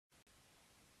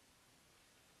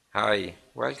Hi,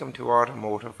 welcome to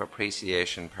Automotive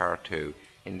Appreciation Part 2.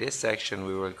 In this section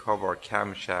we will cover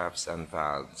camshafts and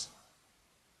valves.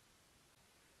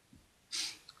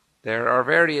 There are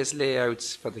various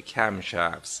layouts for the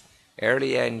camshafts.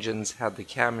 Early engines had the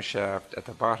camshaft at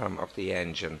the bottom of the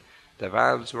engine. The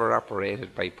valves were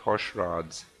operated by push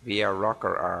rods via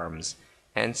rocker arms,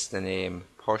 hence the name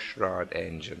push rod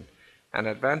engine. An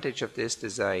advantage of this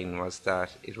design was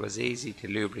that it was easy to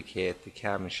lubricate the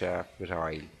camshaft with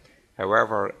oil.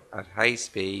 However, at high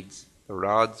speeds, the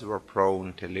rods were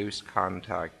prone to loose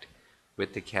contact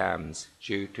with the cams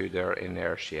due to their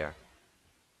inertia.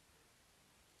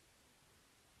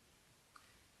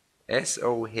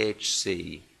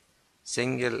 SOHC,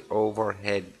 Single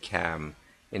Overhead Cam.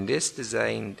 In this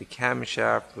design, the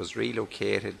camshaft was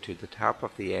relocated to the top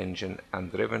of the engine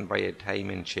and driven by a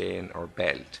timing chain or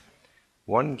belt.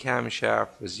 One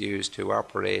camshaft was used to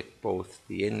operate both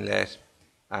the inlet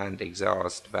and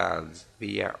exhaust valves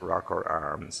via rocker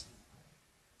arms.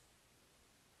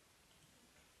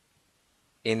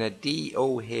 In a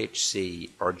DOHC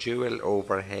or dual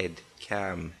overhead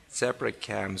cam, separate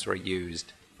cams were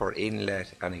used for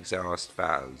inlet and exhaust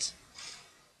valves.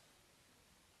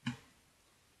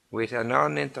 With a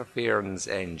non-interference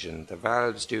engine, the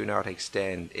valves do not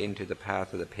extend into the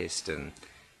path of the piston.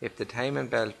 If the timing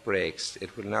belt breaks,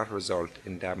 it will not result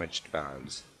in damaged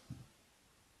valves.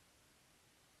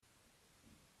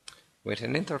 With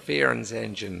an interference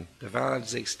engine, the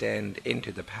valves extend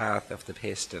into the path of the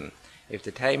piston. If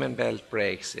the timing belt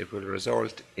breaks, it will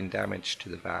result in damage to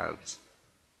the valves.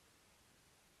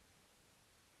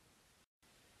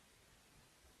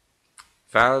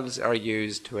 Valves are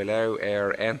used to allow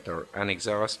air enter and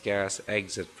exhaust gas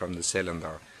exit from the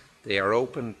cylinder. They are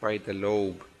opened by the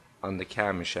lobe on the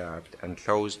camshaft and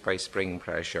closed by spring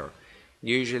pressure.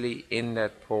 Usually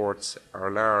inlet ports are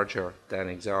larger than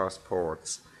exhaust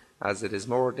ports, as it is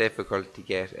more difficult to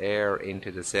get air into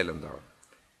the cylinder.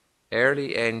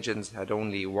 Early engines had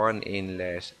only one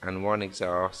inlet and one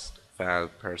exhaust valve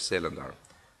per cylinder.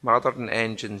 Modern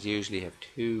engines usually have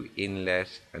two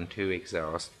inlet and two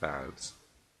exhaust valves.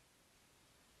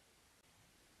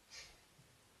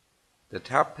 The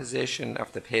top position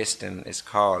of the piston is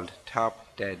called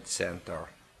top dead center,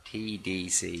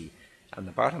 TDC, and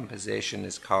the bottom position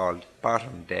is called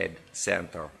bottom dead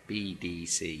center,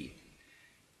 BDC,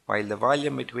 while the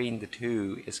volume between the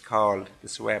two is called the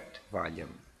swept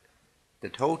volume. The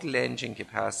total engine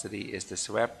capacity is the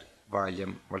swept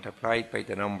volume multiplied by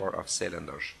the number of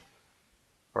cylinders.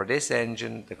 For this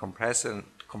engine, the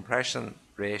compression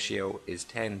ratio is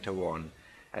 10:1.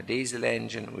 A diesel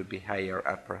engine would be higher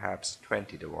at perhaps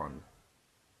 20:1.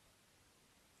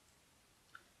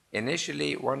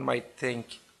 Initially, one might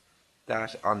think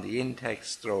that on the intake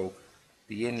stroke,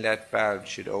 the inlet valve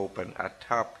should open at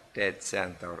top dead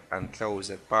center and close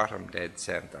at bottom dead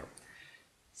center.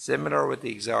 Similar with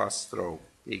the exhaust stroke,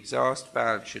 the exhaust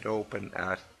valve should open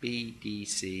at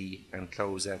BDC and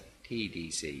close at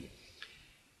TDC.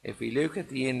 If we look at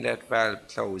the inlet valve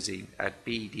closing at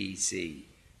BDC,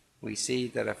 we see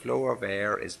that a flow of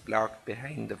air is blocked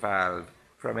behind the valve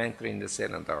from entering the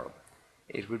cylinder.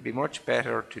 It would be much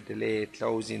better to delay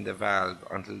closing the valve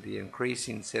until the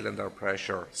increasing cylinder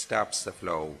pressure stops the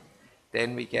flow.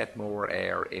 Then we get more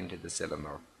air into the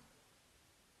cylinder.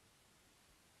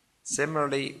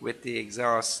 Similarly with the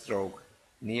exhaust stroke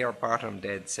near bottom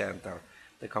dead center,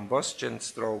 the combustion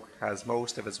stroke has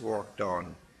most of its work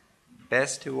done.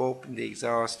 Best to open the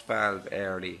exhaust valve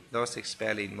early, thus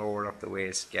expelling more of the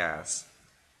waste gas.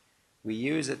 We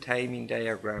use a timing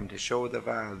diagram to show the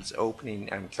valves opening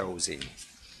and closing.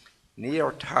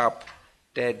 Near top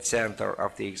dead center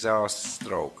of the exhaust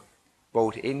stroke,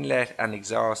 both inlet and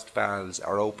exhaust valves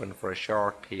are open for a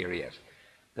short period.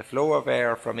 The flow of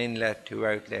air from inlet to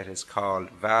outlet is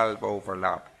called valve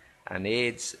overlap and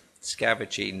aids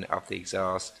scavenging of the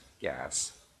exhaust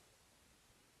gas.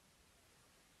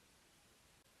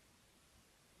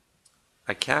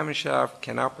 A camshaft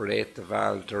can operate the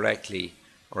valve directly,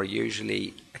 or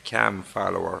usually a cam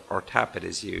follower or tappet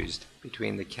is used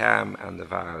between the cam and the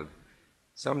valve.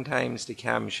 Sometimes the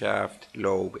camshaft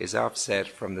lobe is offset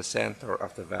from the center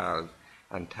of the valve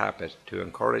and tappet to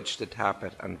encourage the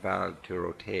tappet and valve to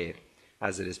rotate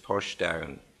as it is pushed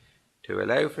down. To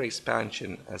allow for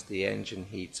expansion as the engine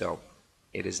heats up,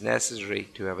 it is necessary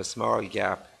to have a small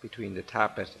gap between the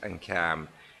tappet and cam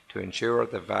to ensure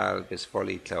the valve is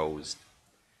fully closed.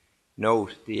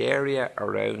 Note, the area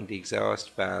around the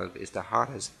exhaust valve is the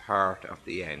hottest part of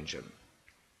the engine.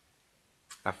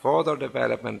 A further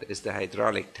development is the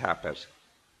hydraulic tappet.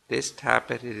 This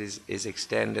tappet is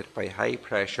extended by high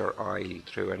pressure oil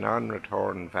through a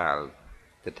non-return valve.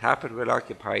 The tappet will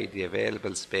occupy the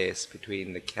available space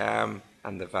between the cam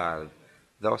and the valve,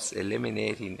 thus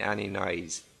eliminating any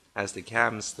noise as the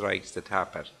cam strikes the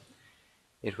tappet.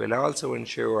 It will also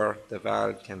ensure the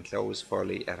valve can close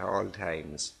fully at all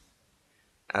times.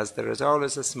 As there is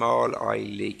always a small oil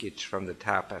leakage from the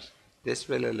tappet, this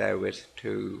will allow it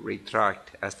to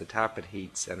retract as the tappet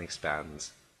heats and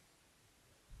expands.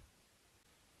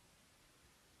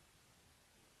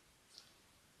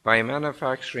 By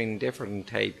manufacturing different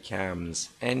type cams,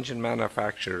 engine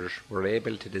manufacturers were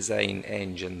able to design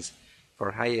engines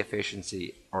for high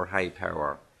efficiency or high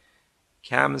power.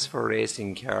 Cams for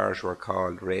racing cars were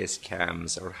called race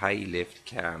cams or high lift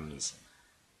cams.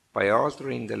 By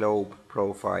altering the lobe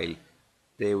profile,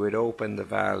 they would open the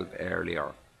valve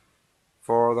earlier,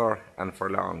 further and for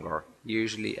longer,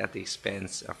 usually at the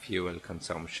expense of fuel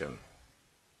consumption.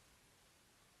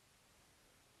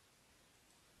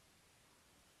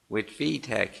 With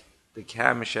VTEC, the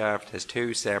camshaft has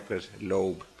two separate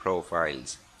lobe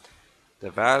profiles.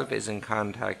 The valve is in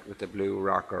contact with the blue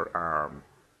rocker arm.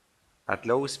 At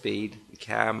low speed, the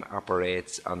cam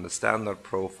operates on the standard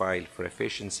profile for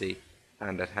efficiency,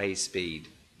 and at high speed,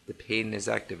 the pin is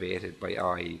activated by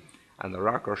oil and the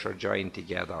rockers are joined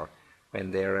together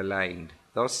when they are aligned,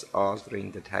 thus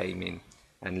altering the timing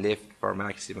and lift for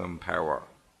maximum power.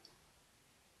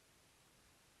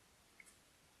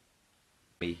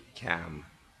 Cam.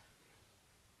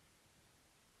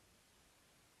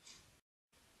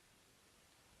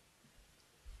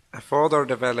 A further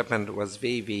development was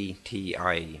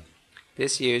VVTI.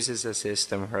 This uses a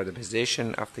system where the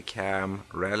position of the cam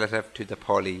relative to the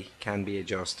pulley can be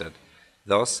adjusted,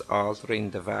 thus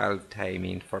altering the valve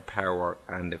timing for power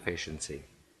and efficiency.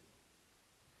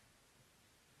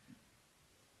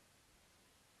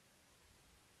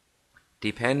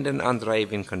 Depending on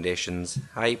driving conditions,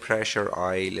 high pressure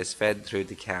oil is fed through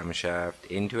the camshaft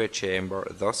into a chamber,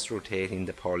 thus rotating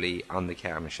the pulley on the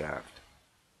camshaft.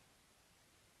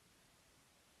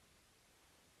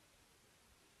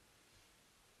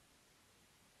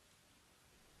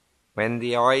 When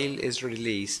the oil is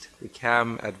released, the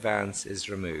cam advance is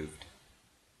removed.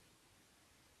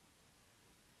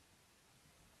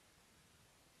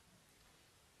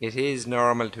 It is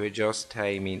normal to adjust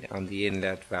timing on the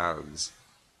inlet valves.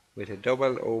 With a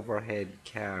double overhead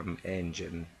cam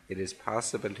engine, it is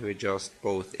possible to adjust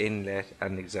both inlet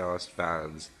and exhaust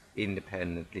valves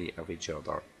independently of each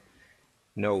other.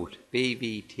 Note,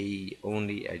 VVT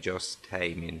only adjusts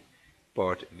timing,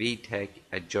 but VTEC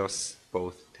adjusts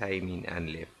both timing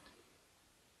and lift.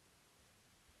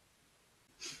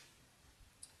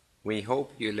 We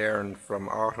hope you learned from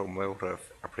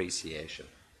automotive appreciation.